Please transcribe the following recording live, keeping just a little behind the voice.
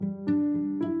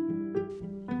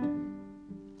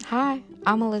Hi,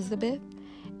 I'm Elizabeth,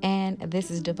 and this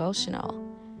is Devotional.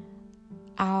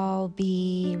 I'll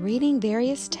be reading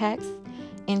various texts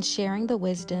and sharing the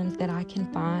wisdoms that I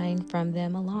can find from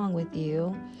them along with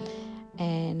you.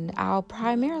 And I'll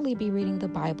primarily be reading the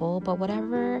Bible, but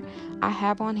whatever I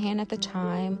have on hand at the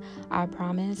time, I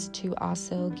promise to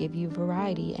also give you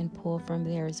variety and pull from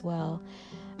there as well.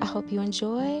 I hope you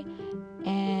enjoy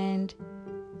and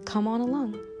come on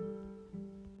along.